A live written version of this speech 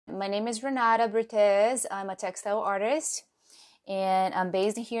My name is Renata Bertez. I'm a textile artist, and I'm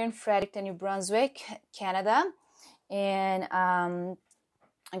based here in Fredericton, New Brunswick, Canada. And I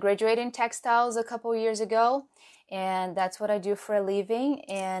graduated in textiles a couple years ago, and that's what I do for a living.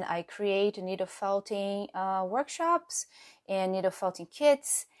 And I create needle felting workshops and needle felting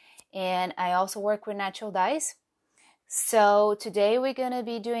kits, and I also work with natural dyes. So today we're going to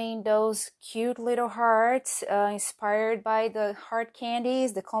be doing those cute little hearts inspired by the heart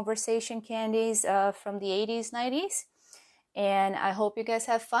candies, the conversation candies from the 80s, 90s. And I hope you guys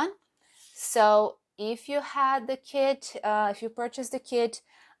have fun. So if you had the kit, if you purchased the kit,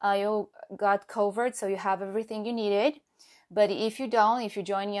 you got covered, so you have everything you needed. But if you don't, if you're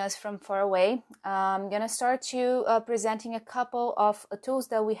joining us from far away, I'm going to start presenting a couple of tools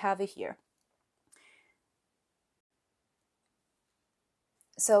that we have here.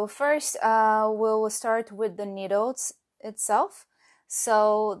 So first, we'll start with the needles itself.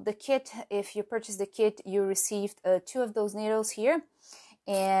 So the kit, if you purchase the kit, you received 2 of those needles here,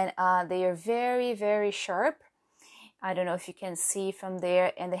 and they are very, very sharp. I don't know if you can see from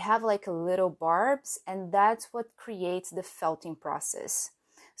there, and they have like a little barbs, and that's what creates the felting process.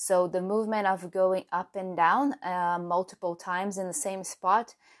 So the movement of going up and down multiple times in the same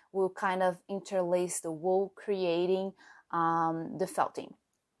spot will kind of interlace the wool, creating the felting.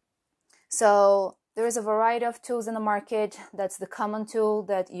 So there is a variety of tools in the market. That's the common tool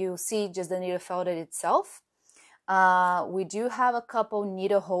that you see, just the needle felted itself. We do have a couple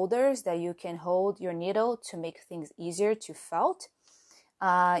needle holders that you can hold your needle to make things easier to felt.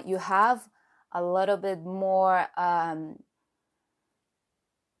 You have a little bit more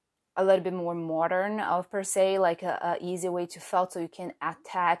modern per se, like a easy way to felt, so you can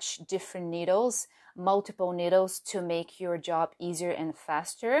attach different needles, multiple needles, to make your job easier and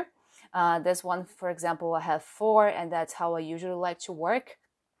faster. This one, for example, I have 4, and that's how I usually like to work.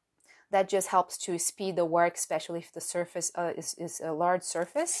 That just helps to speed the work, especially if the surface is a large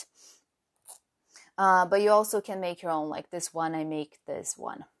surface. But you also can make your own, like this one, I make this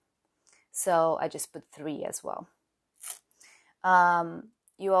one. So I just put 3 as well.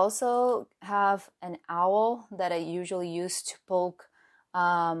 You also have an owl that I usually use to poke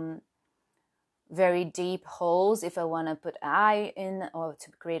very deep holes if I want to put an eye in or to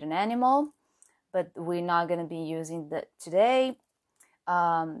create an animal, but we're not going to be using that today.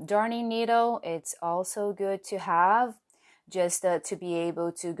 Darning needle, it's also good to have, just to be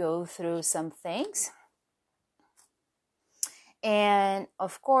able to go through some things. And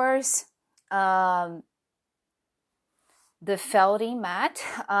of course, the felting mat.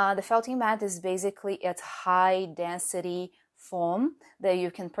 The felting mat is basically a high density foam that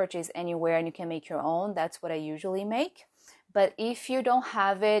you can purchase anywhere, and you can make your own. That's what I usually make. But if you don't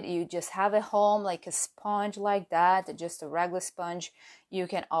have it, you just have at home like a sponge like that, just a regular sponge, you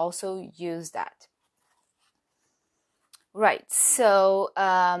can also use that. Right, so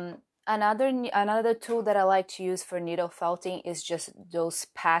another tool that I like to use for needle felting is just those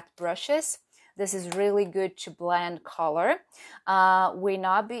pat brushes. This is really good to blend color. I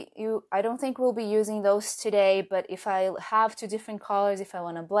don't think we'll be using those today, but if I have 2 different colors, if I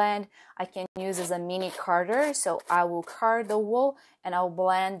want to blend, I can use as a mini carder. So I will card the wool and I'll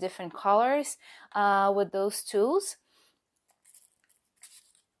blend different colors with those tools.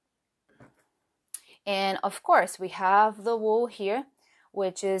 And of course, we have the wool here,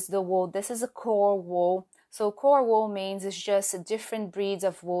 which is the wool. This is a core wool. So core wool means it's just different breeds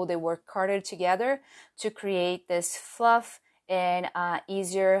of wool. They were carded together to create this fluff and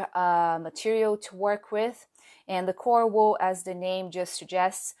easier material to work with. And the core wool, as the name just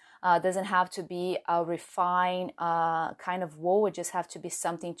suggests, doesn't have to be a refined kind of wool. It just have to be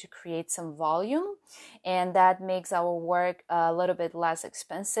something to create some volume, and that makes our work a little bit less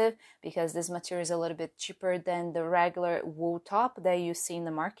expensive because this material is a little bit cheaper than the regular wool top that you see in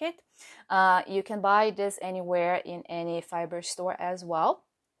the market. You can buy this anywhere in any fiber store as well.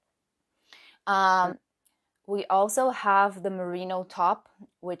 We also have the merino top,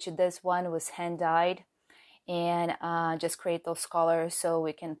 which this one was hand dyed, and just create those colors so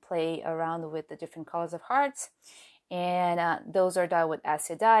we can play around with the different colors of hearts. And those are dyed with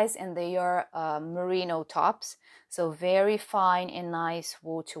acid dyes, and they are merino tops, so very fine and nice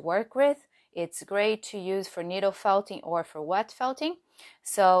wool to work with. It's great to use for needle felting or for wet felting.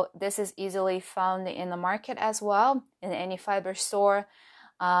 So this is easily found in the market as well. In any fiber store,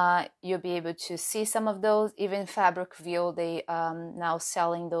 you'll be able to see some of those. Even Fabricville, they now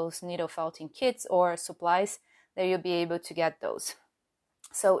selling those needle felting kits or supplies that you'll be able to get those.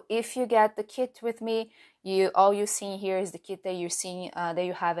 So if you get the kit with me, all you're seeing here is the kit that you're seeing that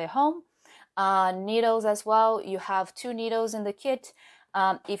you have at home. Needles as well. You have 2 needles in the kit.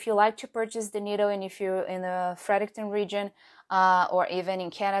 If you like to purchase the needle, and if you're in the Fredericton region or even in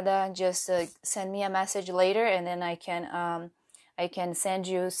Canada, just send me a message later, and then I can send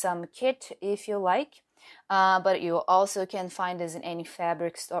you some kit if you like. But you also can find this in any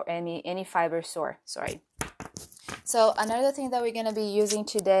fabric store, any fiber store. Sorry. So another thing that we're gonna be using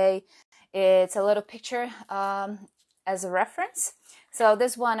today, it's a little picture as a reference. So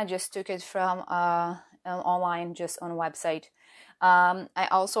this one I just took it from online, just on a website. I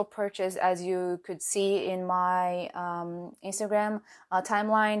also purchased, as you could see in my Instagram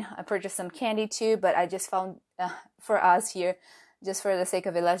timeline, I purchased some candy too, but I just found for us here, just for the sake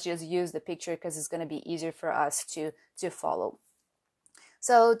of it, let's just use the picture because it's going to be easier for us to follow.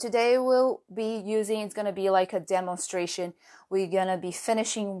 So today we'll be using, it's going to be like a demonstration. We're going to be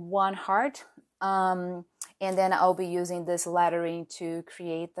finishing one heart, and then I'll be using this lettering to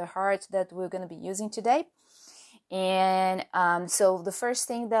create the heart that we're going to be using today. And so the first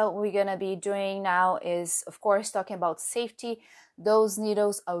thing that we're going to be doing now is, of course, talking about safety. Those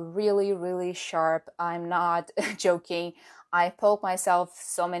needles are really, really sharp. I'm not joking. I poke myself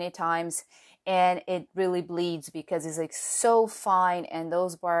so many times and it really bleeds because it's like so fine, and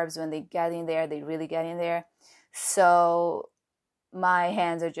those barbs, when they get in there, they really get in there. So my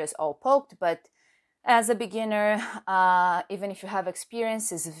hands are just all poked. But as a beginner, even if you have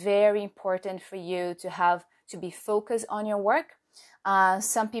experience, it's very important for you to be focused on your work.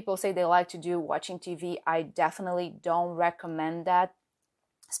 Some people say they like to do watching TV. I definitely don't recommend that,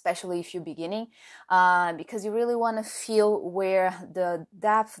 especially if you're beginning, because you really want to feel where the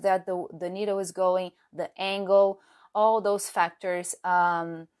depth that the needle is going, the angle, all those factors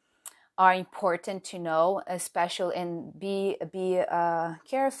are important to know, especially, and be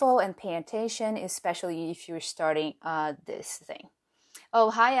careful and pay attention, especially if you're starting this thing. Oh,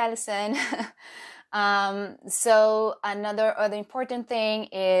 hi, Allison. So another other important thing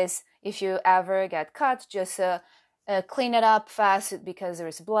is, if you ever get cut, just clean it up fast, because there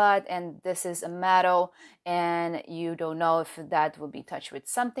is blood and this is a metal and you don't know if that will be touched with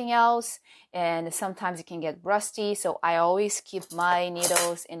something else, and sometimes it can get rusty. So I always keep my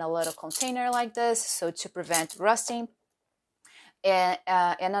needles in a little container like this, so to prevent rusting. And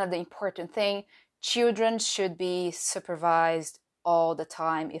another important thing, children should be supervised all the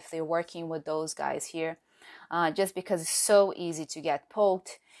time if they're working with those guys here, just because it's so easy to get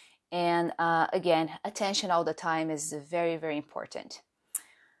poked. And again, attention all the time is very, very important.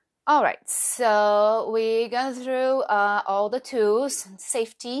 All right, so we gone through all the tools,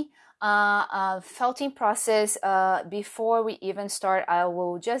 safety, felting process. Before we even start, I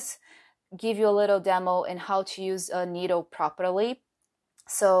will just give you a little demo in how to use a needle properly.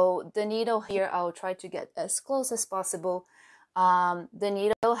 So the needle here, I'll try to get as close as possible. The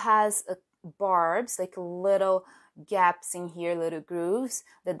needle has barbs, like little gaps in here, little grooves,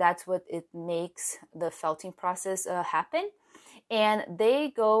 that's what it makes the felting process happen. And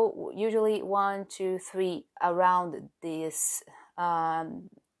they go usually 1, 2, 3 around this,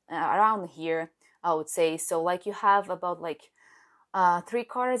 around here, I would say. So like you have about like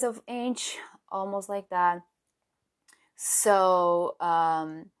 3/4 of an inch, almost like that. So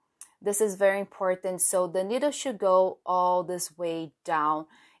this is very important. So the needle should go all this way down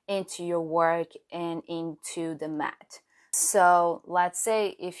into your work and into the mat. So let's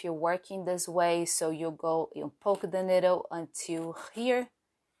say if you're working this way, so you poke the needle until here,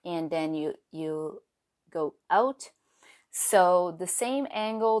 and then you go out. So the same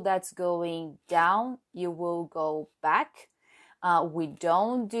angle that's going down, you will go back. We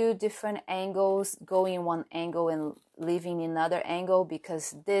don't do different angles, going in one angle and leaving another angle,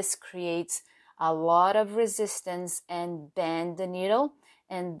 because this creates a lot of resistance and bend the needle,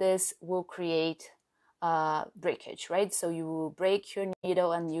 and this will create breakage, right? So you will break your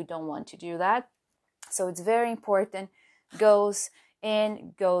needle, and you don't want to do that. So it's very important, goes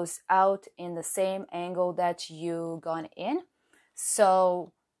in, goes out in the same angle that you gone in.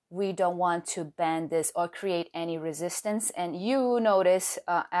 So we don't want to bend this or create any resistance. And you notice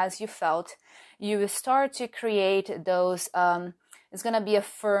as you felt, you start to create those, it's going to be a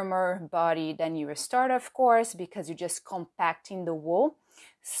firmer body than you start, of course, because you're just compacting the wool.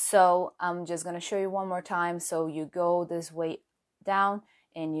 So I'm just going to show you one more time. So you go this way down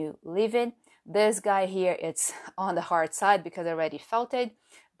and you leave it. This guy here, it's on the hard side because I already felt it,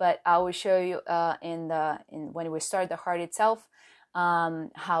 but I will show you when we start the heart itself,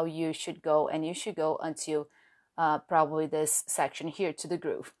 how you should go, and you should go until probably this section here to the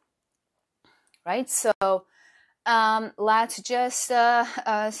groove, right? So let's just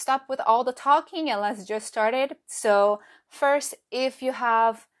stop with all the talking and let's just start it. So first, if you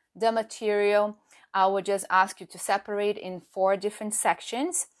have the material, I would just ask you to separate in 4 different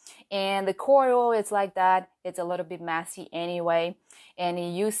sections. And the coral is like that. It's a little bit messy anyway.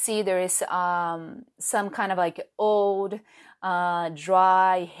 And you see there is some kind of like old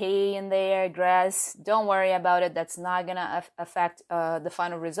dry hay in there, grass. Don't worry about it. That's not gonna affect the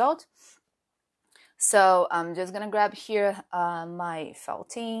final result. So I'm just gonna grab here my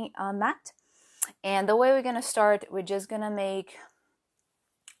felting mat. And the way we're gonna start, we're just gonna make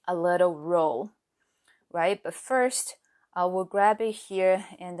a little roll, right? But first, I will grab it here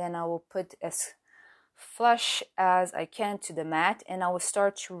and then I will put as flush as I can to the mat, and I will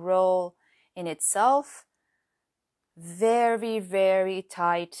start to roll in itself very, very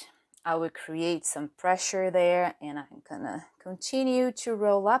tight. I will create some pressure there, and I'm gonna continue to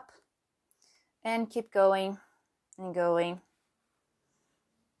roll up and keep going and going.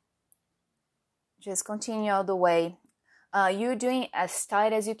 Just continue all the way. You're doing as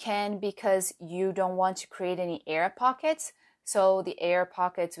tight as you can because you don't want to create any air pockets. So the air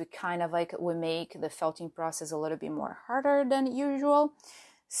pockets would make the felting process a little bit more harder than usual.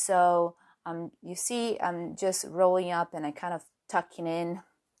 So you see I'm just rolling up and I kind of tucking in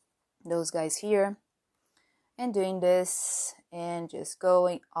those guys here and doing this and just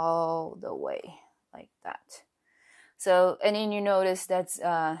going all the way like that. So, and then you notice that's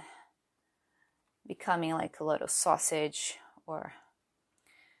becoming like a little sausage,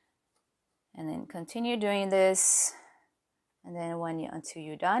 and then continue doing this, and then until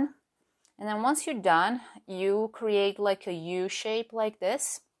you're done. And then once you're done, you create like a U shape like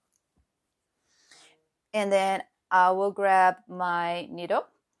this. And then I will grab my needle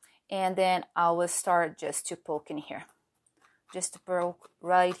and then I will start just to poke in here. Just to poke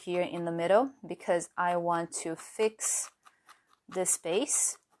right here in the middle because I want to fix this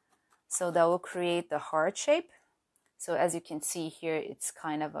space. So that will create the heart shape. So as you can see here, it's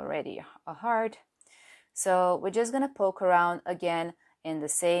kind of already a heart. So we're just gonna poke around again in the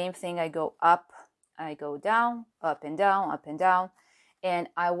same thing. I go up, I go down, up and down, up and down. And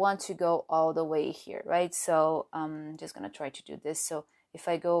I want to go all the way here, right? So I'm just gonna try to do this. So if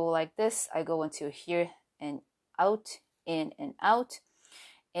I go like this, I go into here and out, in and out.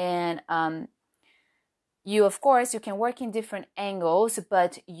 And you, of course, you can work in different angles,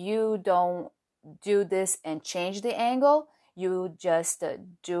 but you don't do this and change the angle. You just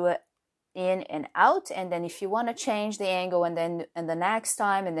do it in and out. And then if you want to change the angle and the next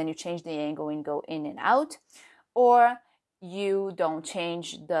time, and then you change the angle and go in and out, or you don't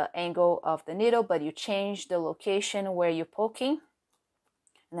change the angle of the needle, but you change the location where you're poking.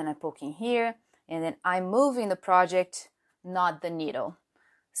 And then I'm poking here, and then I'm moving the project, not the needle.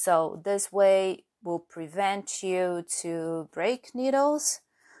 So this way will prevent you to break needles.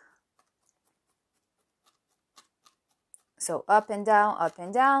 So up and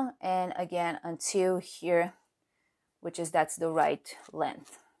down, and again until here, that's the right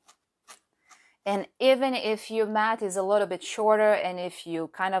length. And even if your mat is a little bit shorter, and if you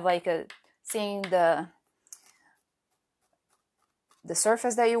kind of like seeing the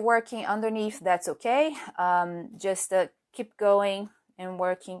surface that you're working underneath, that's okay. Just keep going and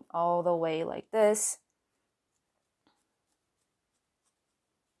working all the way like this.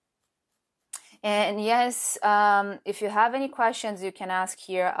 And yes, if you have any questions, you can ask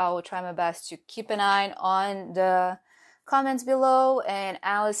here. I will try my best to keep an eye on the comments below. And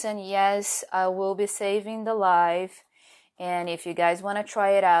Allison, yes, I will be saving the live. And if you guys want to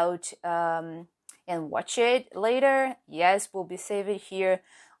try it out and watch it later, yes, we'll be saving it here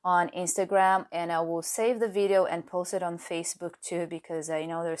on Instagram, and I will save the video and post it on Facebook too, because I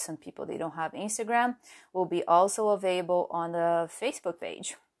know there's some people that don't have Instagram. Will be also available on the Facebook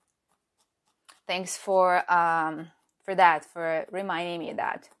page. Thanks for that, for reminding me of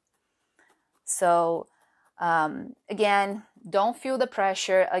that. So again, don't feel the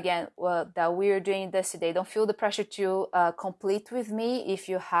pressure that we're doing this today. Don't feel the pressure to complete with me if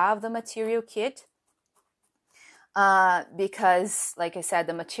you have the material kit. Because like I said,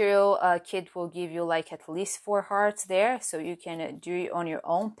 the material kit will give you like at least 4 hearts there, so you can do it on your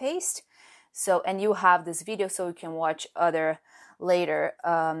own pace. So, and you have this video so you can watch other later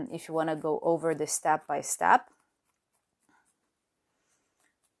if you want to go over this step by step.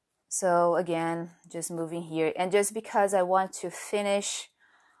 So again, just moving here, and just because I want to finish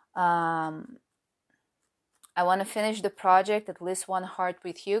the project at least 1 heart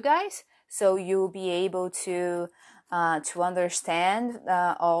with you guys, so you'll be able to understand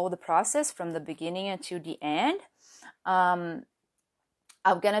all the process from the beginning until the end. I'm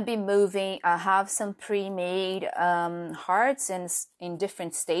gonna be moving. I have some pre-made hearts in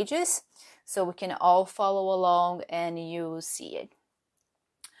different stages, so we can all follow along and you'll see it.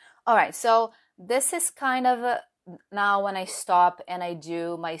 All right, so this is kind of now when I stop and I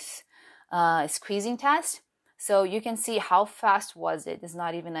do my squeezing test. So you can see how fast was it. It's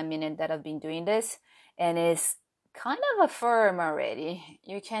not even a minute that I've been doing this, and it's kind of a firm already.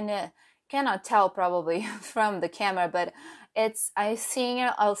 You cannot tell probably from the camera, but I'm seeing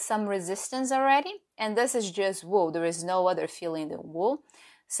some resistance already, and this is just wool. There is no other feeling than wool,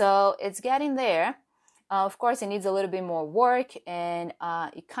 so it's getting there. Of course, it needs a little bit more work, and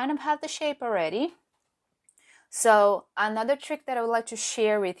it kind of has the shape already. So another trick that I would like to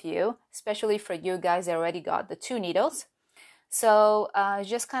share with you, especially for you guys that already got the 2 needles. So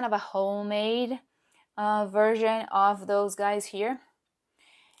just kind of a homemade version of those guys here.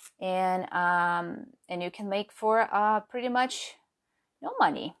 And you can make for pretty much no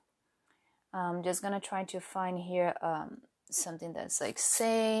money. I'm just gonna try to find here something that's like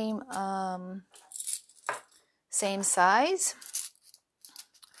same size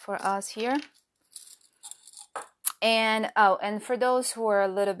for us here. And for those who are a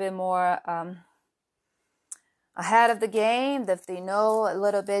little bit more ahead of the game, that they know a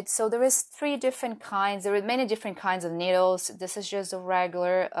little bit, so there is 3 different kinds. There are many different kinds of needles. This is just a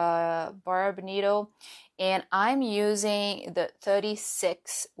regular barb needle, and I'm using the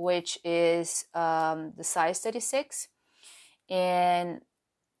 36, which is the size 36. And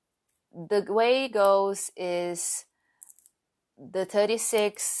the way it goes is the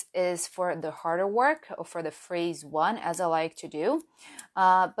 36 is for the harder work, or for the phrase 1, as I like to do.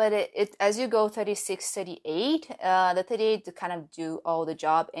 But it as you go 36, 38, the 38 to kind of do all the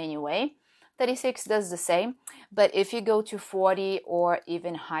job anyway. 36 does the same, but if you go to 40 or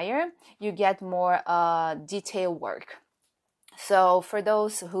even higher, you get more detail work. So for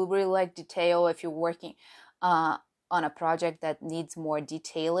those who really like detail, if you're working on a project that needs more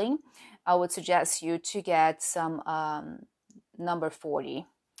detailing, I would suggest you to get some number 40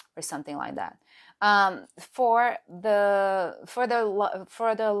 or something like that. For the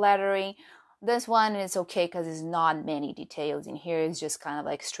lettering, this one is okay because there's not many details in here. It's just kind of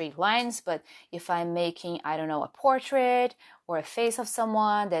like straight lines. But if I'm making, I don't know, a portrait or a face of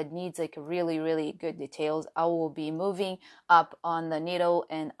someone that needs like really, really good details, I will be moving up on the needle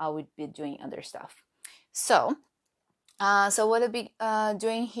and I would be doing other stuff. So what I'll be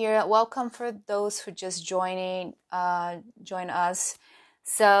doing here, welcome for those who just join us.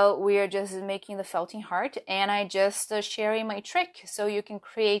 So we are just making the felting heart, and I just sharing my trick so you can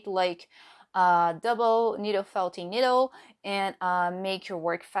create like double needle felting needle and make your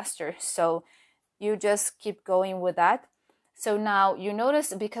work faster. So you just keep going with that. So now you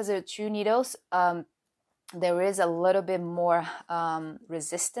notice, because of 2 needles, there is a little bit more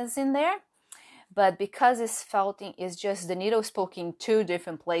resistance in there. But because it's felting, is just the needles poking 2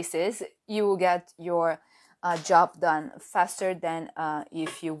 different places, you will get your job done faster than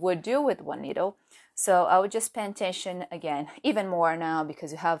if you would do with 1 needle. So I would just pay attention again, even more now,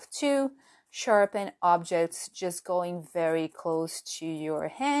 because you have 2 sharpened objects just going very close to your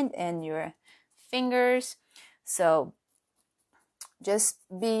hand and your fingers. So just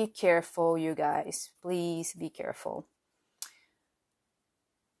be careful, you guys. Please be careful.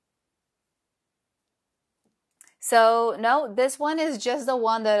 So no, this one is just the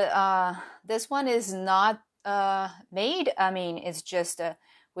one that this one is not made. I mean, it's just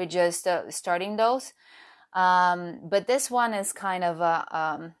we're just starting those. But this one is kind of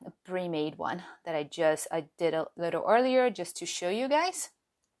a pre-made one that I did a little earlier just to show you guys.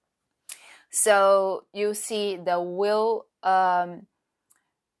 So you see the will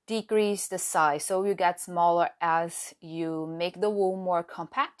decrease the size, so you get smaller as you make the wool more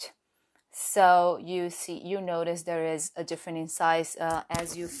compact. So you notice there is a difference in size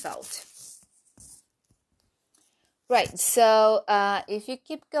as you felt. Right, so if you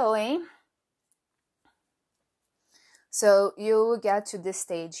keep going, so you will get to this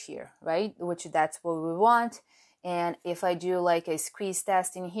stage here, right? Which that's what we want. And if I do like a squeeze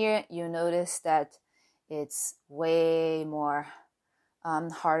test in here, you notice that it's way more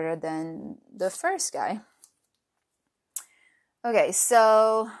harder than the first guy. Okay,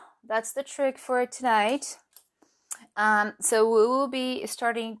 so that's the trick for tonight. So we will be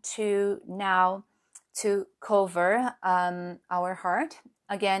starting to now to cover our heart.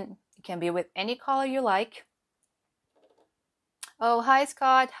 Again, it can be with any color you like. Oh, hi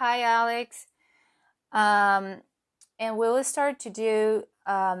Scott, hi Alex. And we will start to do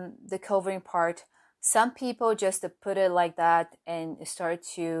the covering part. Some people just put it like that and start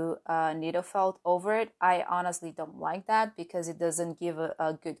to needle felt over it. I honestly don't like that because it doesn't give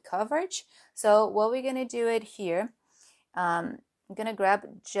a good coverage. So what we're gonna do it here, I'm gonna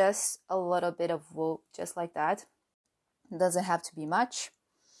grab just a little bit of wool, just like that. It doesn't have to be much.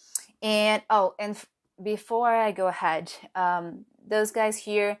 And oh, and before I go ahead, those guys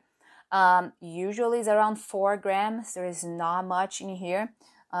here usually is around 4 grams. There is not much in here.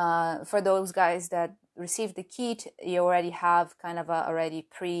 For those guys that receive the kit, you already have kind of a already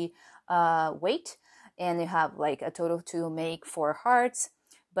pre weight, and you have like a total to make 4 hearts.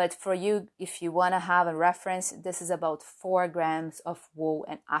 But for you, if you want to have a reference, this is about 4 grams of wool,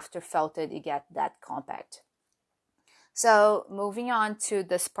 and after felted, you get that compact. So moving on to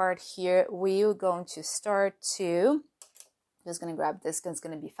this part here, we're going to start to, just going to grab this because it's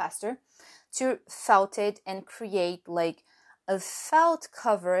going to be faster, to felt it and create like a felt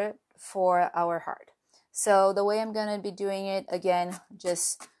cover for our heart. So the way I'm going to be doing it, again,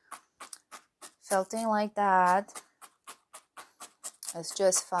 just felting like that. That's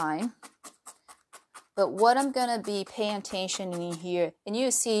just fine. But what I'm going to be paying attention in here, and you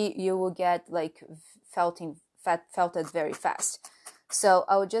see you will get like felted very fast. So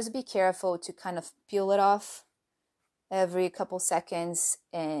I would just be careful to kind of peel it off every couple seconds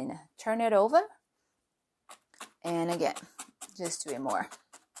and turn it over. And again, just do it more.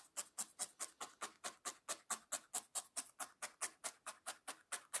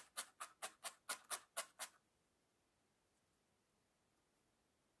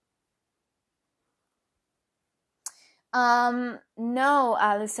 No,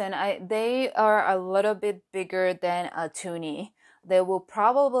 Allison, they are a little bit bigger than a toonie. They will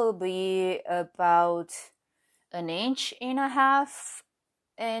probably be about 1.5 inches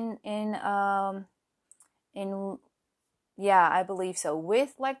in yeah, I believe so,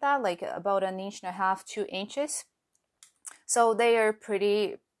 width like that, like about 1.5 inches, 2 inches. So they are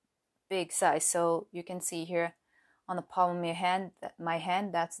pretty big size. So you can see here on the palm of my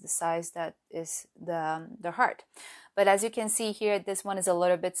hand, that's the size that is the heart. But as you can see here, this one is a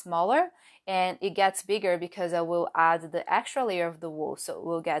little bit smaller, and it gets bigger because I will add the extra layer of the wool, so it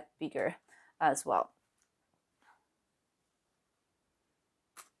will get bigger as well.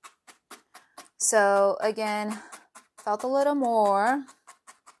 So again, felt a little more.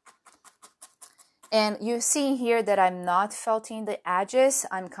 And you see here that I'm not felting the edges.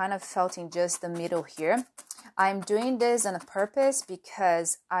 I'm kind of felting just the middle here. I'm doing this on a purpose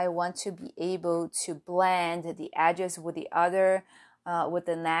because I want to be able to blend the edges with the other, with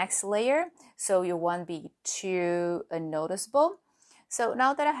the next layer, so you won't be too noticeable. So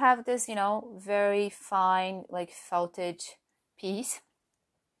now that I have this, very fine, like felted piece,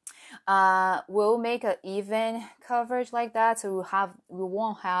 we'll make an even coverage like that, so we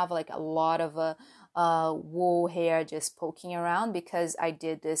won't have like a lot of wool hair just poking around, because I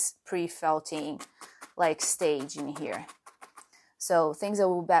did this pre-felting like stage in here. So things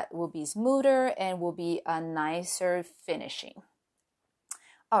that will be smoother and will be a nicer finishing.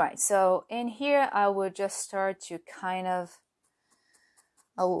 All right, so in here I will just start to I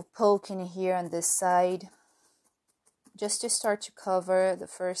will poke in here on this side, just to start to cover the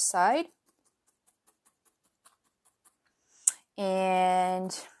first side.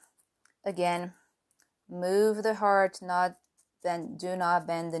 And again, move the heart, do not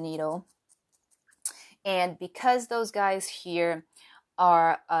bend the needle. And because those guys here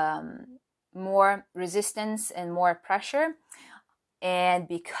are more resistance and more pressure, and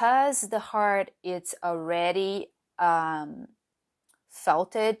because the heart is already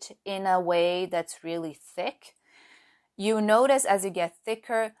felted in a way that's really thick, you notice as you get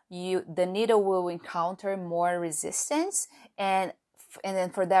thicker, the needle will encounter more resistance, and then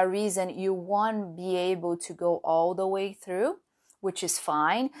for that reason you won't be able to go all the way through, which is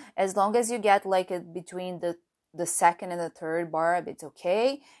fine. As long as you get like between the second and the third barb, it's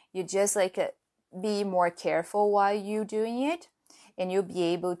okay. You just be more careful while you're doing it, and you'll be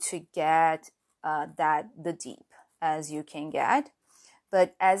able to get the deep as you can get.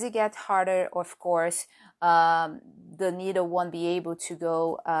 But as it gets harder, of course, the needle won't be able to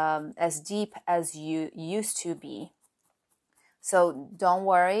go as deep as you used to be. So don't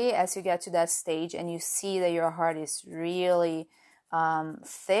worry as you get to that stage and you see that your heart is really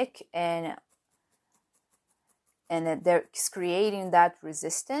thick and that they're creating that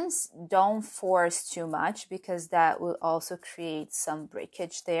resistance. Don't force too much, because that will also create some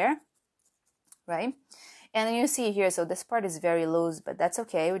breakage there, right? And then you see here, so this part is very loose, but that's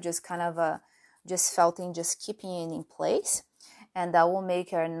okay. We're just kind of just felting, just keeping it in place, and that will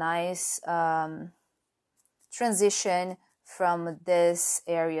make a nice transition from this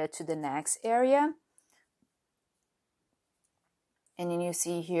area to the next area. And then you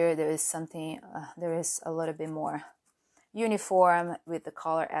see here there is something, there is a little bit more uniform with the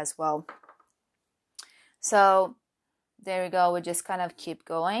color as well. So there we go. We just kind of keep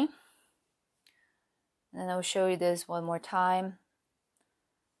going. And I'll show you this one more time.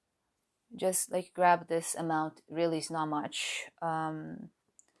 just like grab this amount. Really is not much,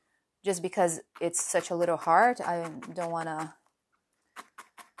 just because it's such a little heart. I don't want to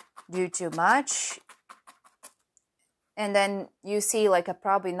do too much. And then you see, like, I'm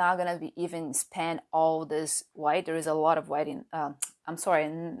probably not gonna be even spend all this white. There is a lot of white in I'm sorry,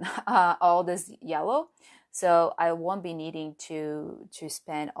 all this yellow, so I won't be needing to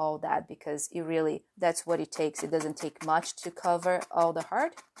spend all that, because it really, that's what it takes. It doesn't take much to cover all the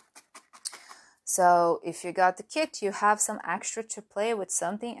heart. So if you got the kit, you have some extra to play with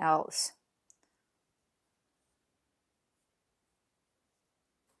something else.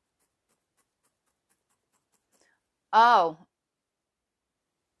 Oh,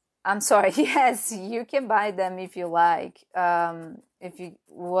 I'm sorry. Yes, you can buy them if you like. If you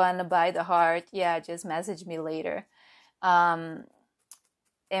want to buy the heart, yeah, just message me later. And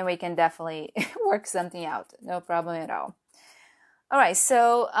we can definitely work something out. No problem at all. All right,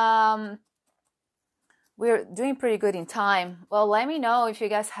 so we're doing pretty good in time. Well, let me know if you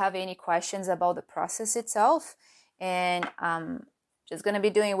guys have any questions about the process itself. And I'm just going to be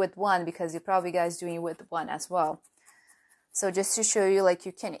doing it with one, because you're probably guys doing it with one as well. So just to show you, like,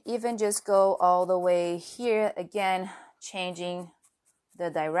 you can even just go all the way here, again, changing the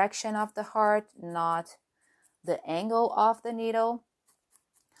direction of the heart, not the angle of the needle,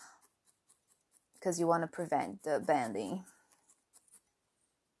 because you want to prevent the bending.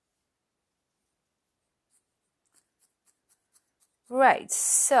 Right,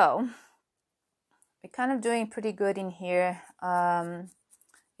 so we're kind of doing pretty good in here.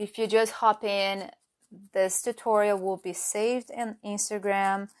 If you just hop in, this tutorial will be saved on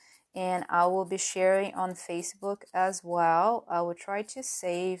Instagram, and I will be sharing on Facebook as well. I will try to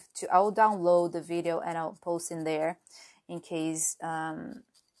I'll download the video and I'll post in there in case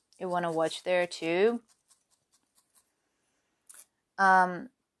you want to watch there too.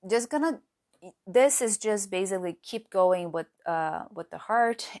 This is just basically keep going with the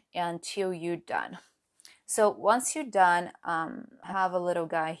heart until you're done. So once you're done, have a little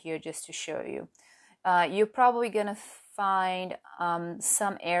guy here just to show you. You're probably gonna find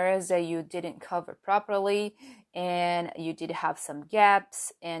some areas that you didn't cover properly, and you did have some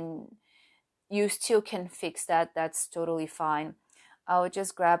gaps, and you still can fix that. That's totally fine. I would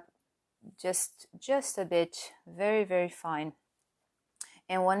just grab just a bit, very, very fine.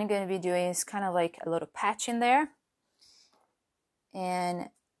 And what I'm going to be doing is kind of like a little patch in there,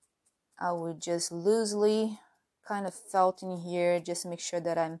 and I would just loosely kind of felt in here, just make sure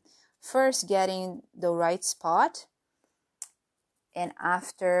that I'm first getting the right spot, and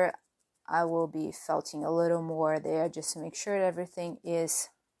after I will be felting a little more there, just to make sure that everything is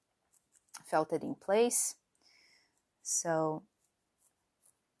felted in place. So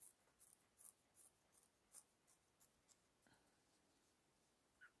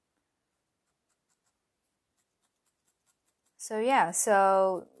yeah,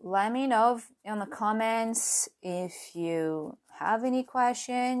 so let me know in the comments if you have any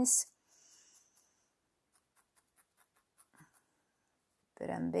questions. But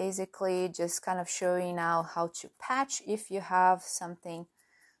I'm basically just kind of showing now how to patch if you have something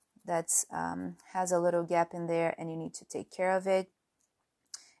that's has a little gap in there and you need to take care of it.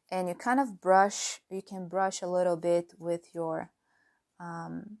 And you kind of you can brush a little bit with your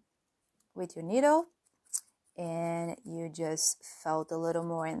needle, and you just felt a little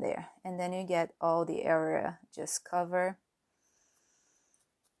more in there, and then you get all the area just cover.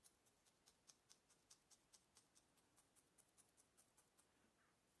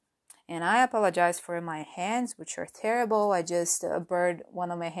 And I apologize for my hands, which are terrible. I just burned one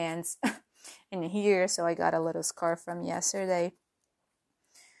of my hands in here, so I got a little scar from yesterday.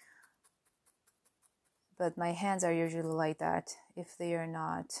 But my hands are usually like that. If they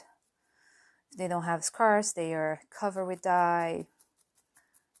don't have scars, they are covered with dye.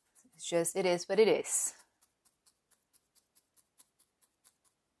 It's just, it is what it is.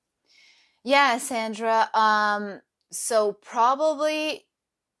 Yeah, Sandra. So probably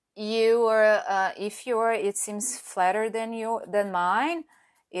it seems flatter than mine.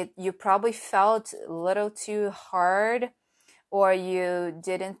 You probably felt a little too hard, or you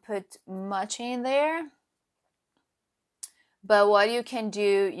didn't put much in there. But what you can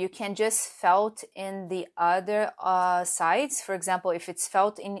do, you can just felt in the other sides. For example, if it's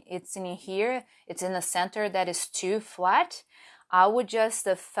it's in here, it's in the center that is too flat, I would just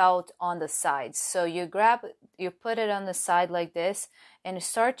felt on the sides. So you put it on the side like this, and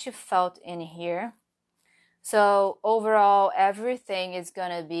start to felt in here. So overall, everything is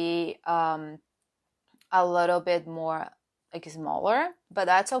gonna be a little bit more like smaller, but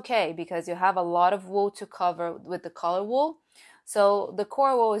that's okay, because you have a lot of wool to cover with the color wool. So the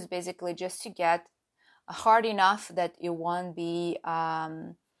core wool is basically just to get hard enough that it won't be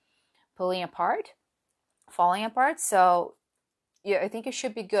falling apart. So yeah, I think it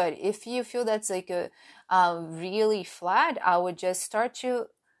should be good. If you feel that's like a really flat, I would just start to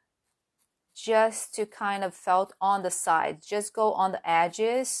kind of felt on the sides. Just go on the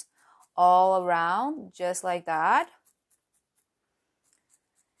edges all around, just like that.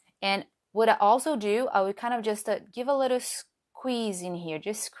 And what I also do, I would kind of just give a little squeeze in here.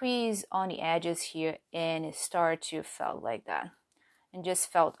 Just squeeze on the edges here and start to felt like that. And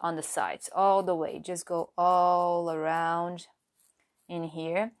just felt on the sides all the way. Just go all around in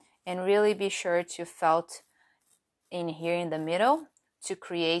here. And really be sure to felt in here in the middle to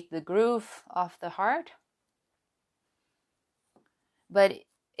create the groove of the heart. But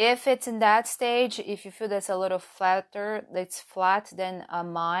if it's in that stage, if you feel that's a little flatter, that's flat than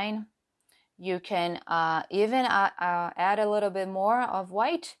mine, you can even add a little bit more of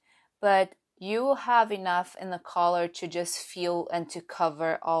white, but you will have enough in the color to just feel and to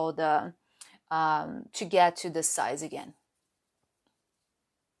cover all the, to get to the size again.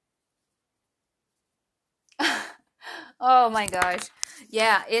 Oh my gosh.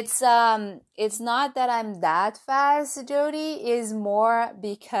 Yeah, it's not that I'm that fast, Jody, is more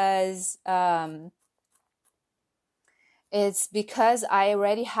because it's because I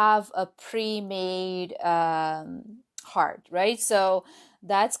already have a pre-made heart, right? So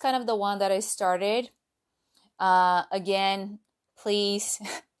that's kind of the one that I started. Again, please,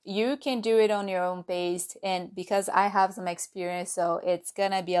 you can do it on your own pace, and because I have some experience, so it's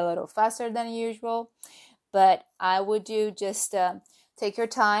gonna be a little faster than usual. But I would do just take your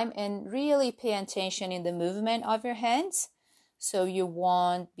time and really pay attention in the movement of your hands, so you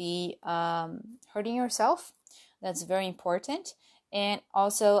won't be hurting yourself. That's very important. And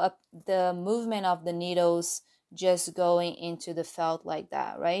also the movement of the needles just going into the felt like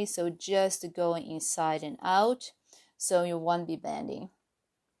that, right? So just going inside and out, so you won't be bending.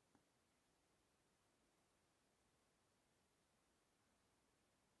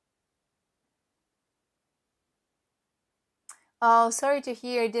 Oh, sorry to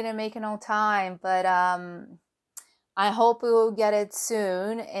hear it didn't make it on time, but I hope we will get it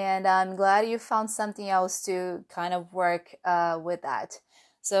soon, and I'm glad you found something else to kind of work with that.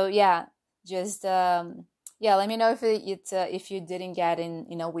 So yeah, just yeah, let me know if if you didn't get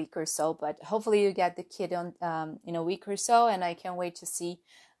in a week or so, but hopefully you get the kit on in a week or so, and I can't wait to see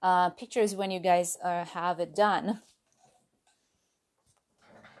pictures when you guys have it done.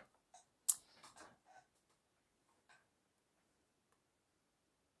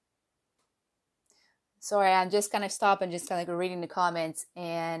 Sorry, I'm just kind of stop and just kind of reading the comments,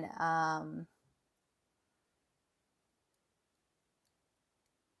 and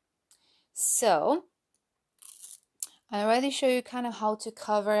so I already show you kind of how to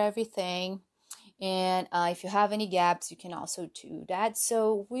cover everything, and if you have any gaps, you can also do that.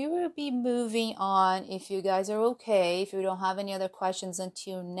 So we will be moving on, if you guys are okay, if you don't have any other questions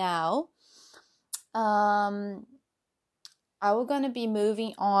until now. I will gonna be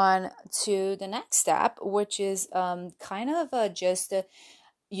moving on to the next step, which is kind of just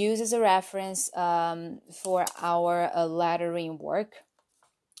use as a reference for our lettering work.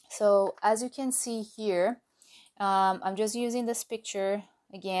 So as you can see here, I'm just using this picture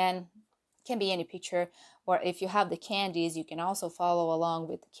again. Can be any picture, or if you have the candies, you can also follow along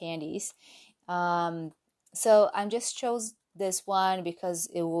with the candies. So I'm just chose this one because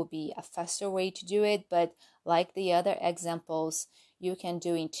it will be a faster way to do it, but like the other examples, you can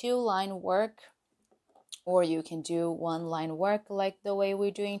do in 2-line work, or you can do 1-line work like the way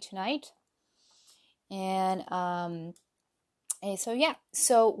we're doing tonight. And so yeah,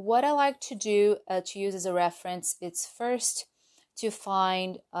 so what I like to do to use as a reference, it's first to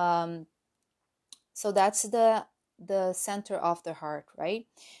find so that's the center of the heart, right?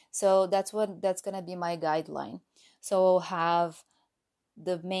 So that's gonna be my guideline. So I'll have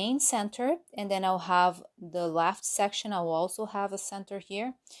the main center, and then I'll have the left section. I'll also have a center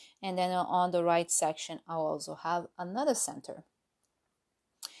here, and then on the right section I'll also have another center.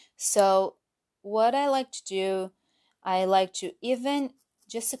 So what I like to do, I like to even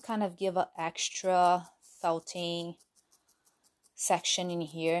just to kind of give an extra felting section in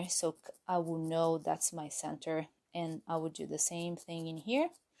here, so I will know that's my center, and I would do the same thing in here,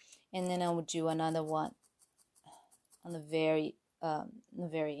 and then I would do another one on the very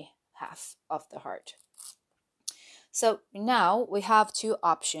half of the heart. So now we have 2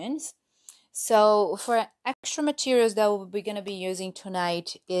 options. So for extra materials that we're going to be using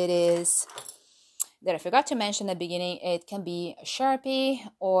tonight, it is that I forgot to mention at the beginning, it can be a Sharpie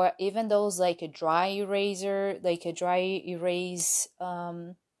or even those like a dry eraser, like a dry erase,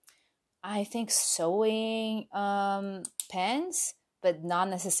 I think sewing pens, but not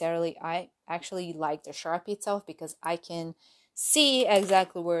necessarily. I actually like the Sharpie itself because I can see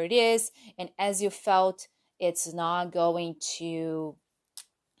exactly where it is. And as you felt, it's not going to,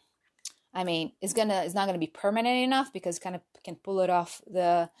 I mean, it's not gonna be permanent enough because kind of can pull it off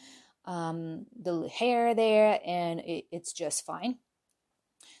the hair there, and it's just fine.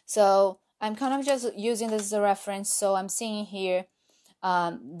 So I'm kind of just using this as a reference. So I'm seeing here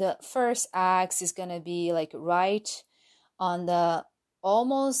the first axe is gonna be like right on the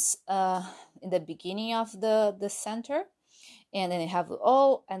almost in the beginning of the center, and then you have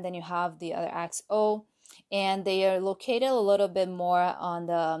O, and then you have the other axe O, and they are located a little bit more on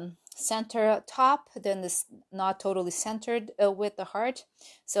the center top than this, not totally centered with the heart.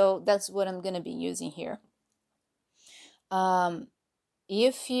 So that's what I'm going to be using here.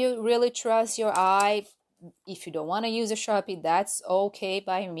 If you really trust your eye, if you don't want to use a Sharpie, that's okay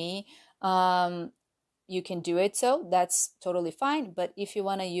by me. You can do it, so that's totally fine. But if you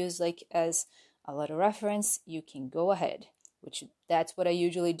want to use like as a little reference, you can go ahead, which that's what I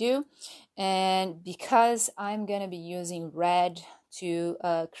usually do. And because I'm gonna be using red to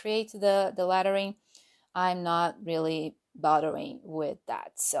create the lettering, I'm not really bothering with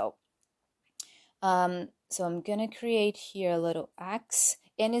that. So so I'm gonna create here a little X,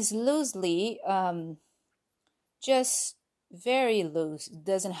 and it's loosely just very loose. It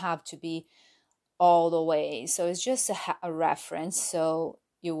doesn't have to be all the way, so it's just a reference, so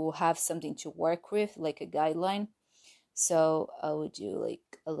you will have something to work with, like a guideline. So I would do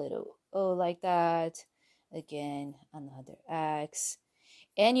like a little O like that, again another X,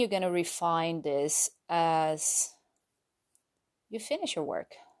 and you're gonna refine this as you finish your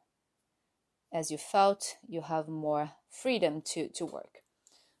work. As you felt, you have more freedom to work.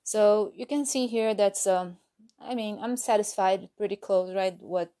 So you can see here that's I mean, I'm satisfied, pretty close, right,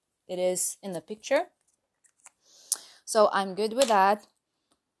 what it is in the picture. So I'm good with that.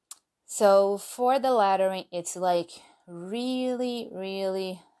 So for the lettering, it's like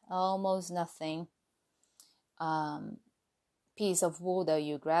really almost nothing piece of wool that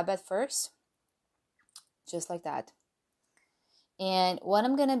you grab at first, just like that. And what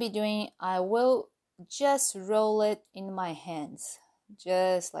I'm gonna be doing, I will just roll it in my hands,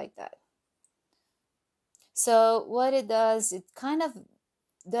 just like that. So what it does, it kind of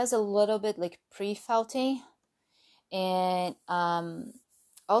does a little bit like pre-felting, and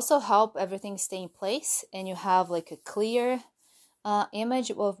also help everything stay in place, and you have like a clear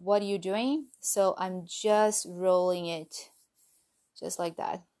image of what you're doing. So I'm just rolling it just like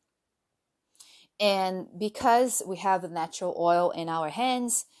that. And because we have the natural oil in our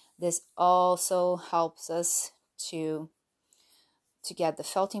hands, this also helps us to get the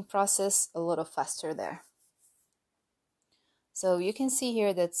felting process a little faster there. So you can see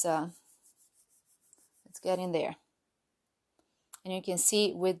here that's it's getting there. And you can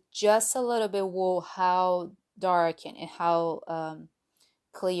see with just a little bit of wool how dark and how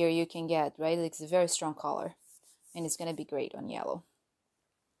clear you can get, right? It's a very strong color, and it's going to be great on yellow.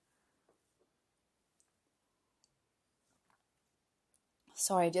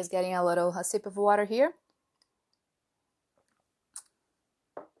 Sorry, just getting a sip of water here.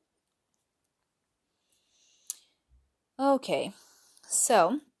 Okay,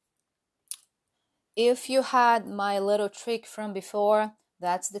 so if you had my little trick from before,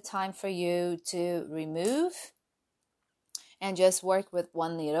 that's the time for you to remove and just work with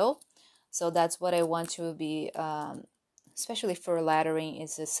one needle. So that's what I want to be, especially for lettering,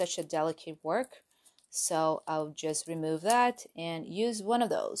 it's such a delicate work. So I'll just remove that and use one of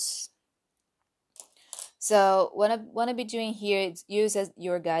those. So what I want to be doing here is use as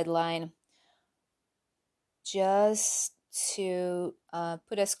your guideline just to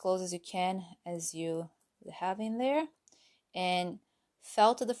put as close as you can as you have in there, and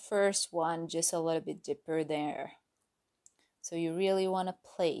felt the first one just a little bit deeper there. So you really want to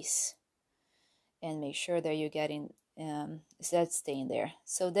place and make sure that you're getting that staying there.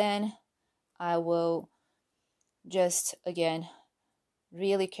 So then I will just again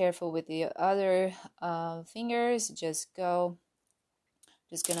really careful with the other fingers, just gonna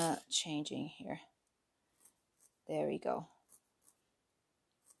changing here. There we go.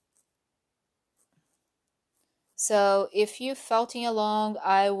 So if you felting along,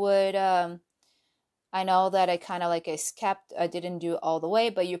 I would I know that I kind of like I didn't do all the way,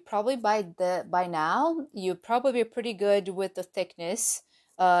 but you probably by now you probably pretty good with the thickness.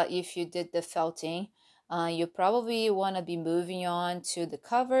 If you did the felting, you probably want to be moving on to the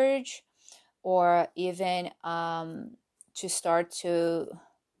coverage, or even to start to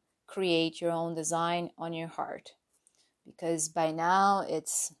create your own design on your heart, because by now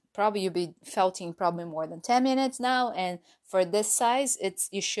it's probably you'll be felting probably more than 10 minutes now, and for this size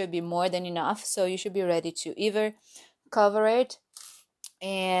you should be more than enough. So you should be ready to either cover it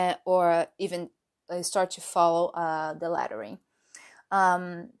and or even start to follow the lettering.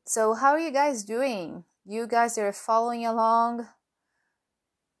 So how are you guys doing? You guys are following along?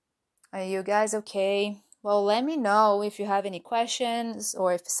 Are you guys okay? Well, let me know if you have any questions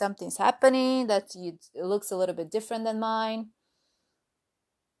or if something's happening that it looks a little bit different than mine.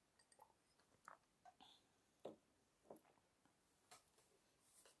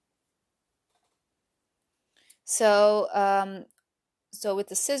 So, so with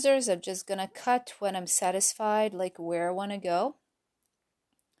the scissors, I'm just gonna cut when I'm satisfied, like where I want to go.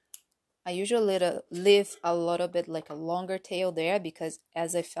 I usually leave a little bit like a longer tail there, because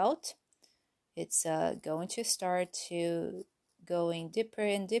as I felt, it's going to start to going deeper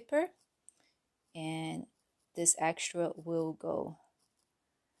and deeper, and this extra will go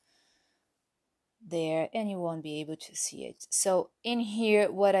there and you won't be able to see it. So in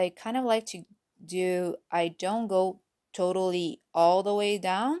here, what I kind of like to do, I don't go totally all the way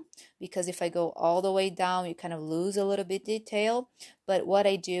down, because if I go all the way down, you kind of lose a little bit detail. But what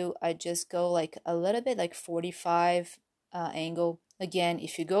I do, I just go like a little bit like 45 angle. Again,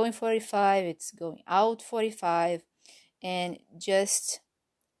 if you go in 45, it's going out 45, and just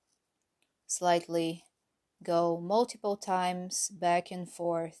slightly go multiple times back and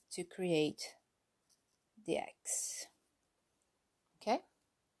forth to create the X. Okay,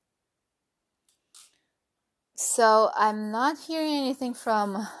 so I'm not hearing anything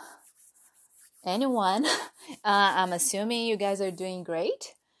from anyone. I'm assuming you guys are doing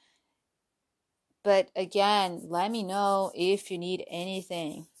great, but again, let me know if you need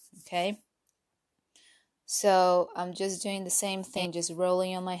anything. Okay, so I'm just doing the same thing, just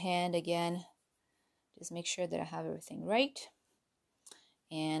rolling on my hand again. Just make sure that I have everything right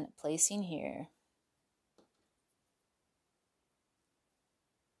and placing here.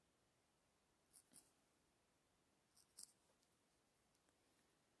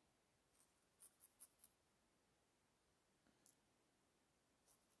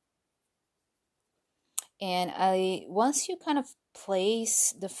 And once you kind of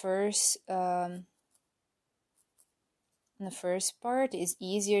place the first part, is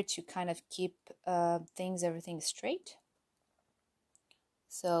easier to kind of keep everything straight.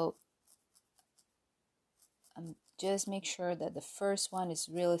 So just make sure that the first one is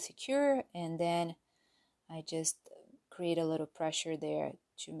really secure, and then I just create a little pressure there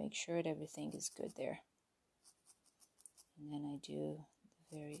to make sure that everything is good there. And then I do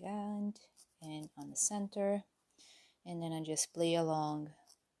the very end and on the center, and then I just play along,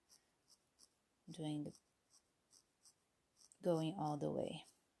 doing the going all the way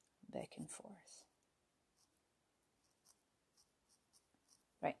back and forth.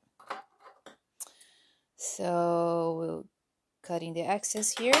 Right. So we'll cutting the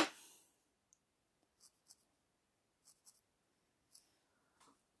excess here.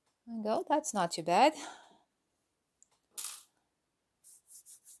 And go. That's not too bad.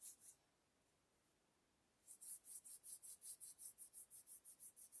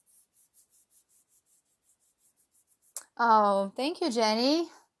 Oh, thank you, Jenny.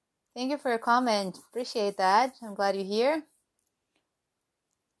 Thank you for your comment. Appreciate that. I'm glad you're here.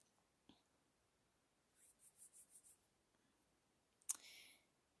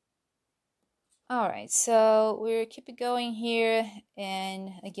 All right, so we're keep it going here,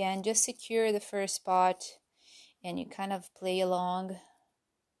 and again, just secure the first spot, and you kind of play along.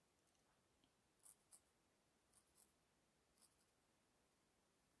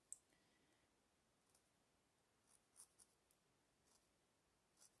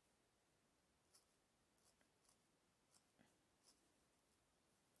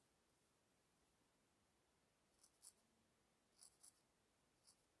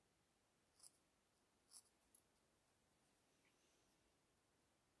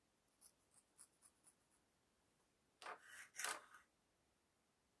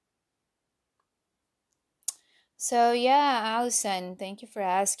 So yeah, Allison, thank you for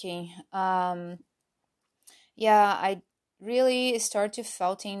asking. Yeah, I really started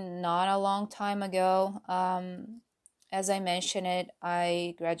felting not a long time ago. As I mentioned it,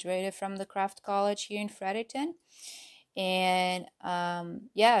 I graduated from the craft college here in Fredericton, and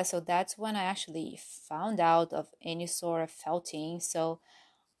yeah, so that's when I actually found out of any sort of felting. So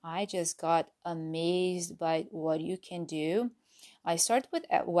I just got amazed by what you can do. I started with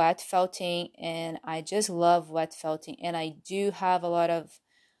wet felting, and I just love wet felting, and I do have a lot of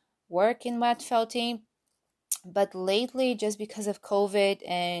work in wet felting, but lately, just because of COVID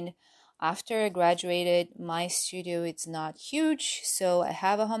and after I graduated, my studio it's not huge, so I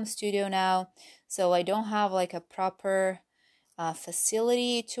have a home studio now, so I don't have like a proper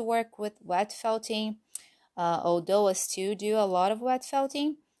facility to work with wet felting. Although I still do a lot of wet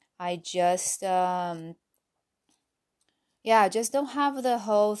felting, I just yeah, I just don't have the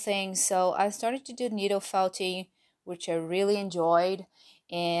whole thing. So I started to do needle felting, which I really enjoyed.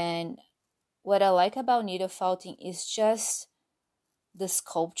 And what I like about needle felting is just the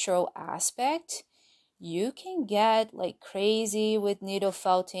sculptural aspect. You can get like crazy with needle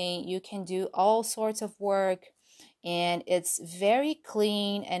felting. You can do all sorts of work, and it's very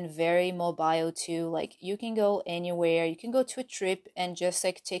clean and very mobile too. Like you can go anywhere. You can go to a trip and just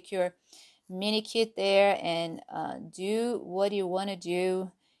like take your mini kit there and do what you want to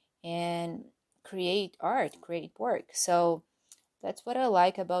do and create art, create work. So that's what I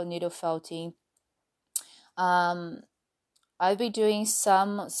like about needle felting. um, I've been doing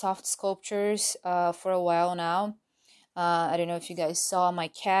some soft sculptures for a while now. I don't know if you guys saw my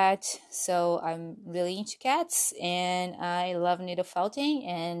cat. So I'm really into cats and I love needle felting,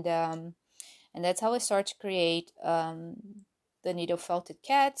 and that's how I start to create the needle felted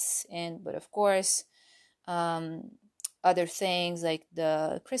cats. And but of course, um, other things like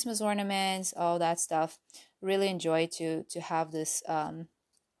the Christmas ornaments, all that stuff. Really enjoy to have this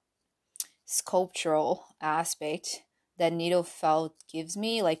sculptural aspect that needle felt gives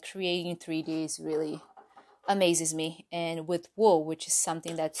me. Like creating 3D is really amazes me, and with wool, which is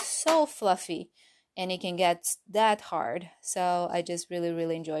something that's so fluffy and it can get that hard, so I just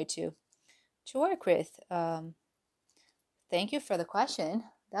really enjoy to work with. Thank you for the question.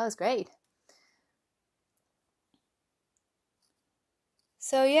 That was great.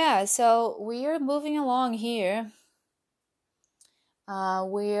 So yeah, so we're moving along here.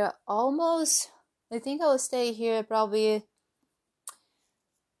 We're almost, I think I'll stay here probably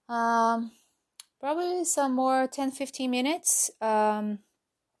some more 10-15 minutes.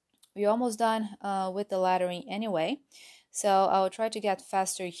 We're almost done with the lettering anyway, so I'll try to get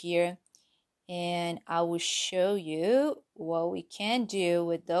faster here, and I will show you what we can do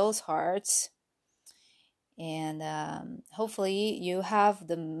with those hearts. And hopefully you have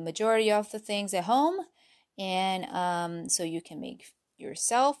the majority of the things at home, and so you can make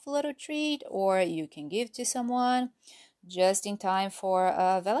yourself a little treat, or you can give to someone just in time for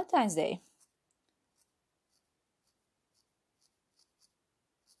Valentine's Day.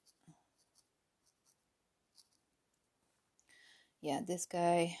 Yeah, this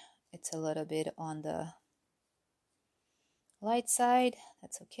guy, it's a little bit on the light side.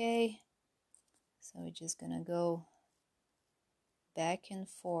 That's okay. So we're just gonna go back and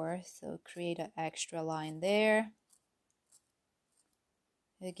forth, so create an extra line there.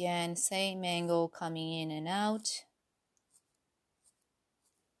 Again, same angle coming in and out.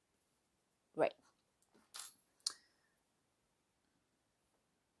 Right.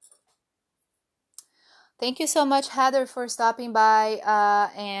 Thank you so much, Heather, for stopping by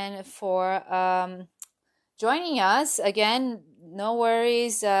and for joining us. Again, no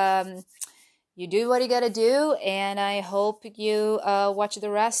worries. You do what you gotta do, and I hope you watch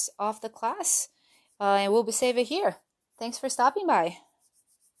the rest of the class, and we'll be saving here. Thanks for stopping by.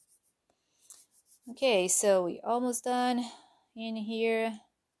 Okay, so we're almost done in here.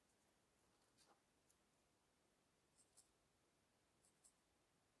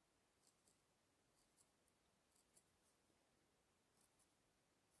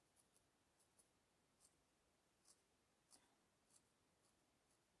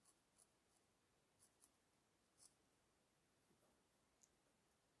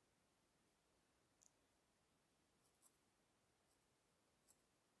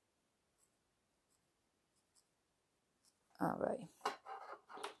 All right.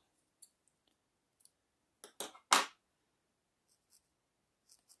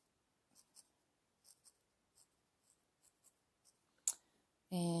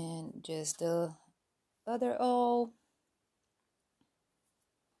 And just the other O.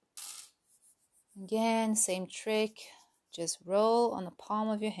 Again, same trick. Just roll on the palm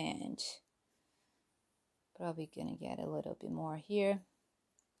of your hand. Probably gonna get a little bit more here.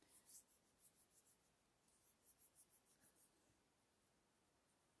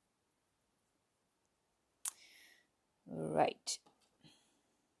 Right.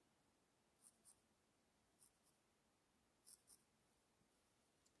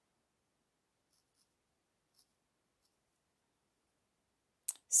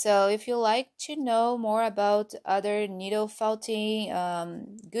 So if you like to know more about other needle felting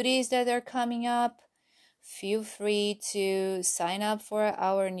goodies that are coming up, feel free to sign up for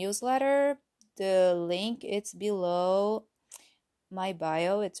our newsletter. The link is below my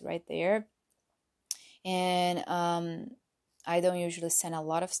bio, it's right there. And I don't usually send a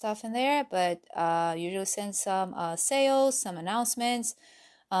lot of stuff in there, but usually send some sales, some announcements,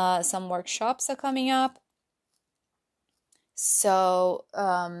 some workshops are coming up. So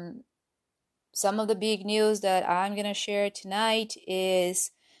some of the big news that I'm gonna share tonight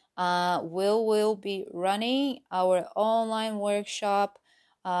is we'll be running our online workshop,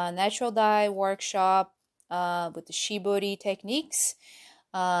 natural dye workshop with the shibori techniques,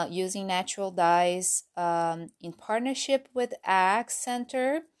 using natural dyes in partnership with Ag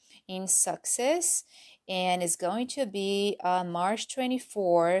Center in Success, and it's going to be March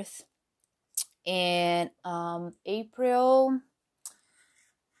 24th and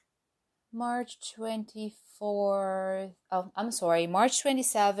March 24th. Oh, I'm sorry, March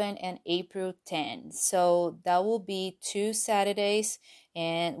 27 and April 10. So that will be 2 Saturdays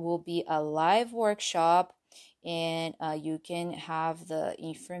and will be a live workshop. And you can have the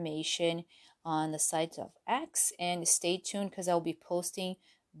information on the site of X, and stay tuned because I'll be posting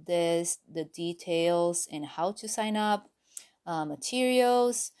the details and how to sign up,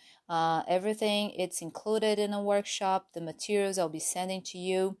 materials, everything. It's included in the workshop. The materials I'll be sending to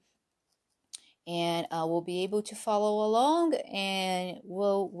you, and we'll be able to follow along, and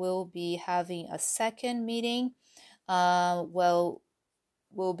we'll be having a second meeting.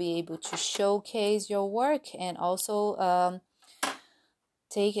 We'll be able to showcase your work and also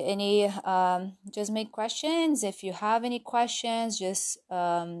take any just make questions. If you have any questions, just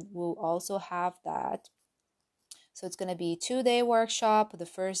we'll also have that. So it's going to be a 2-day workshop. The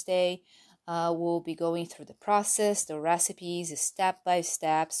first day we'll be going through the process, the recipes, step by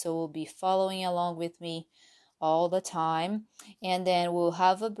step. So we'll be following along with me all the time. And then we'll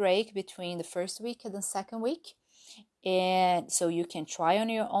have a break between the first week and the second week. And so you can try on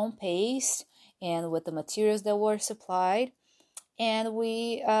your own pace and with the materials that were supplied. And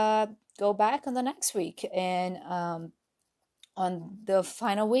we go back on the next week. And on the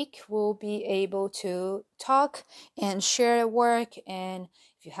final week, we'll be able to talk and share work. And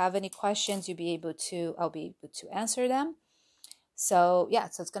if you have any questions, I'll be able to answer them. So yeah,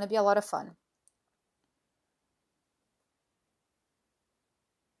 so it's going to be a lot of fun.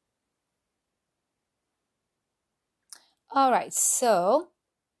 All right, so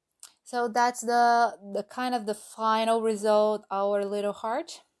that's the kind of the final result, our little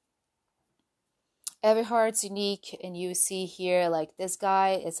heart. Every heart's unique, and you see here like this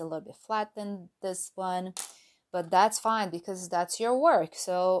guy is a little bit flat than this one, but that's fine because that's your work.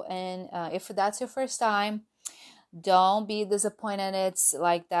 So, and if that's your first time, don't be disappointed. It's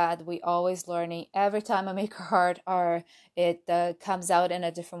like that. We always learning. Every time I make a heart, or it comes out in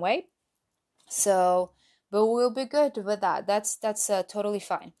a different way. So, but we'll be good with that. That's totally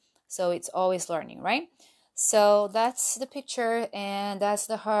fine. So it's always learning, right? So that's the picture, and that's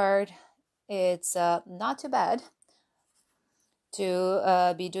the heart. It's not too bad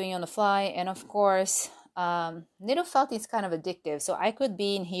to be doing on the fly. And of course, needle felt is kind of addictive. So I could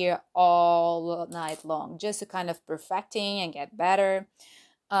be in here all night long just to kind of perfecting and get better.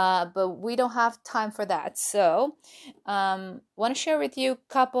 But we don't have time for that. So want to share with you a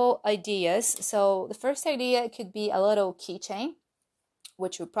couple ideas. So the first idea could be a little keychain,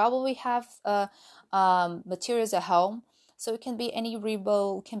 which you probably have materials at home. So it can be any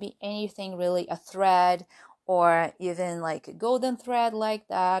ribbon, can be anything really, a thread, or even like a golden thread like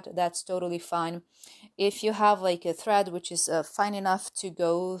that. That's totally fine. If you have like a thread which is fine enough to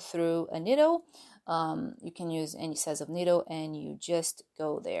go through a needle, you can use any size of needle, and you just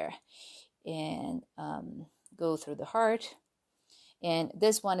go there and go through the heart. And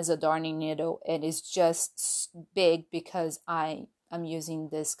this one is a darning needle, and it's just big because I'm using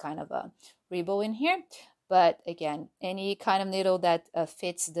this kind of a ribbon in here. But again, any kind of needle that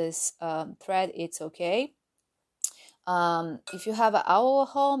fits this thread, it's okay. If you have an owl at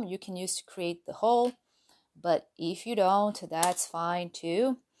home, you can use to create the hole. But if you don't, that's fine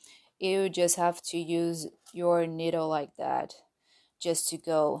too. You just have to use your needle like that, just to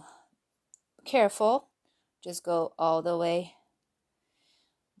go careful. Just go all the way.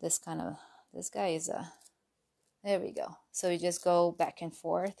 This guy is there we go. So you just go back and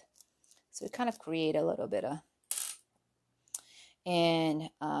forth. So it kind of create a little bit of, and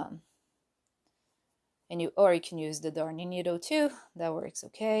you can use the darning needle too. That works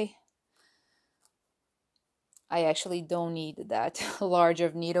okay. I actually don't need that large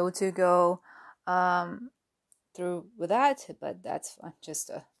of needle to go through with that, but that's fine. Just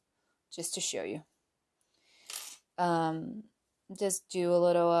to show you. Just do a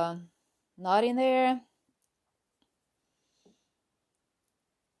little knot in there.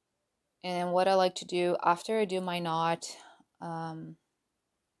 And what I like to do after I do my knot, I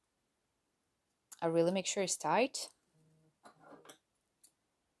really make sure it's tight.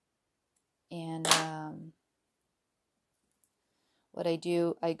 And what I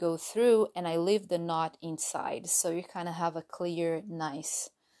do, I go through and I leave the knot inside, so you kind of have a clear, nice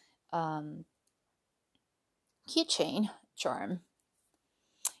keychain charm.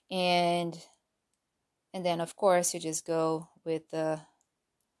 And then of course you just go with the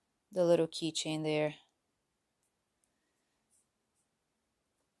little keychain there.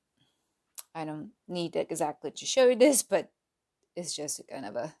 I don't need exactly to show you this, but it's just kind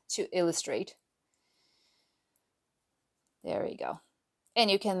of to illustrate. There we go. And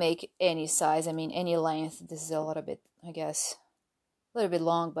you can make any size, I mean any length. This is a little bit, I guess, a little bit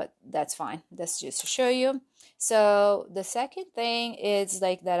long, but that's fine. That's just to show you. So the second thing is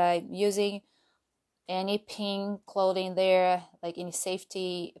like that I'm using any pin clothing there, like any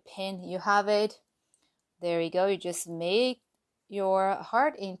safety pin, you have it. There you go. You just make your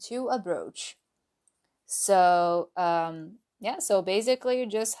heart into a brooch. So yeah, so basically you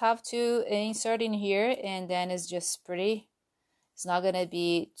just have to insert in here, and then it's just pretty. It's not gonna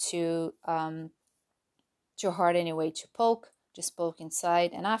be too hard anyway to poke. Just poke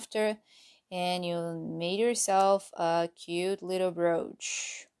inside and after, and you made yourself a cute little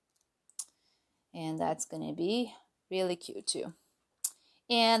brooch, and that's gonna be really cute too.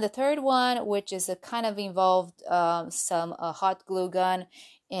 And the third one, which is a kind of involved some hot glue gun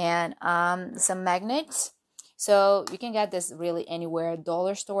and some magnets. So you can get this really anywhere.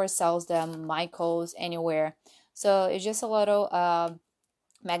 Dollar store sells them, Michael's, anywhere. So it's just a little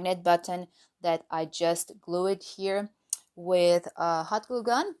magnet button that I just glue it here with a hot glue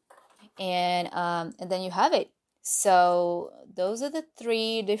gun, and then you have it. So those are the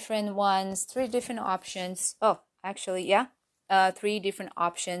three different ones, three different options. Oh, actually, yeah, three different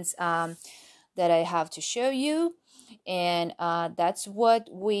options that I have to show you, and that's what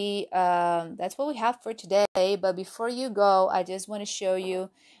we have for today. But before you go, I just want to show you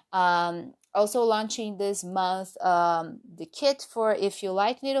also launching this month the kit for if you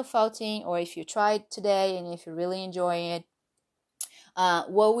like needle felting, or if you tried today and if you're really enjoying it.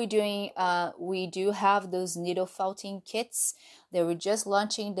 What we're doing, we do have those needle felting kits that we're just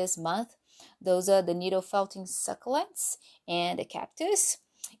launching this month. Those are the needle felting succulents and the cactus.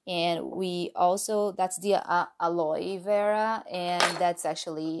 And we also, that's the aloe vera, and that's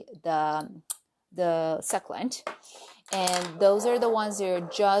actually the succulent. And those are the ones that are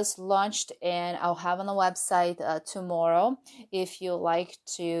just launched, and I'll have on the website tomorrow if you like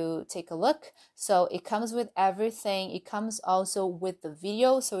to take a look. So it comes with everything. It comes also with the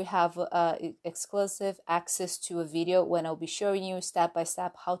video, so we have exclusive access to a video when I'll be showing you step by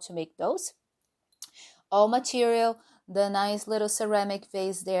step how to make those. All material, the nice little ceramic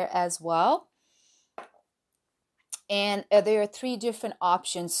vase there as well. And there are three different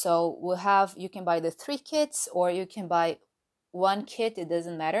options. So we'll have, you can buy the 3 kits, or you can buy 1 kit, it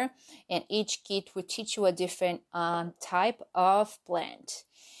doesn't matter. And each kit will teach you a different type of plant.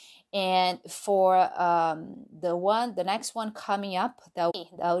 And for the next one coming up, that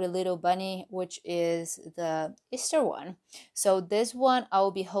the little bunny, which is the Easter one. So this one I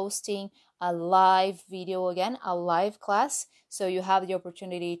will be hosting a live video again, a live class. So you have the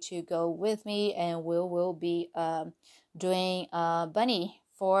opportunity to go with me, and we will be doing a bunny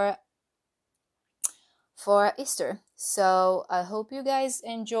for Easter. So I hope you guys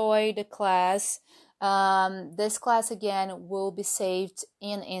enjoy the class. This class again will be saved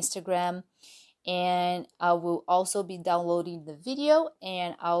in Instagram, and I will also be downloading the video,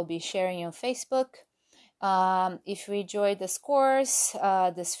 and I'll be sharing on Facebook. If you enjoyed this course,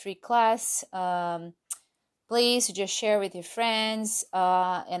 this free class, please just share with your friends,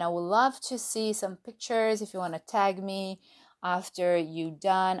 and I would love to see some pictures. If you want to tag me after you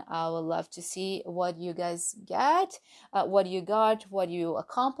done, I would love to see what you guys get, what you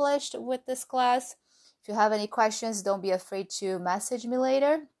accomplished with this class. If you have any questions, don't be afraid to message me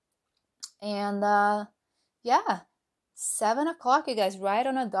later. And yeah, 7 o'clock, you guys, right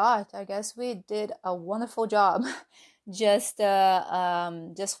on a dot. I guess we did a wonderful job. just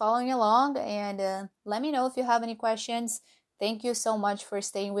following along, and let me know if you have any questions. Thank you so much for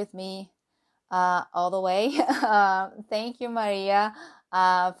staying with me all the way. Thank you, Maria,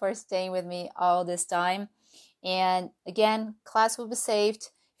 for staying with me all this time. And again, class will be saved.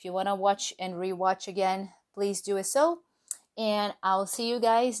 If you want to watch and rewatch again, please do it so. And I'll see you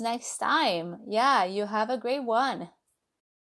guys next time. Yeah, you have a great one.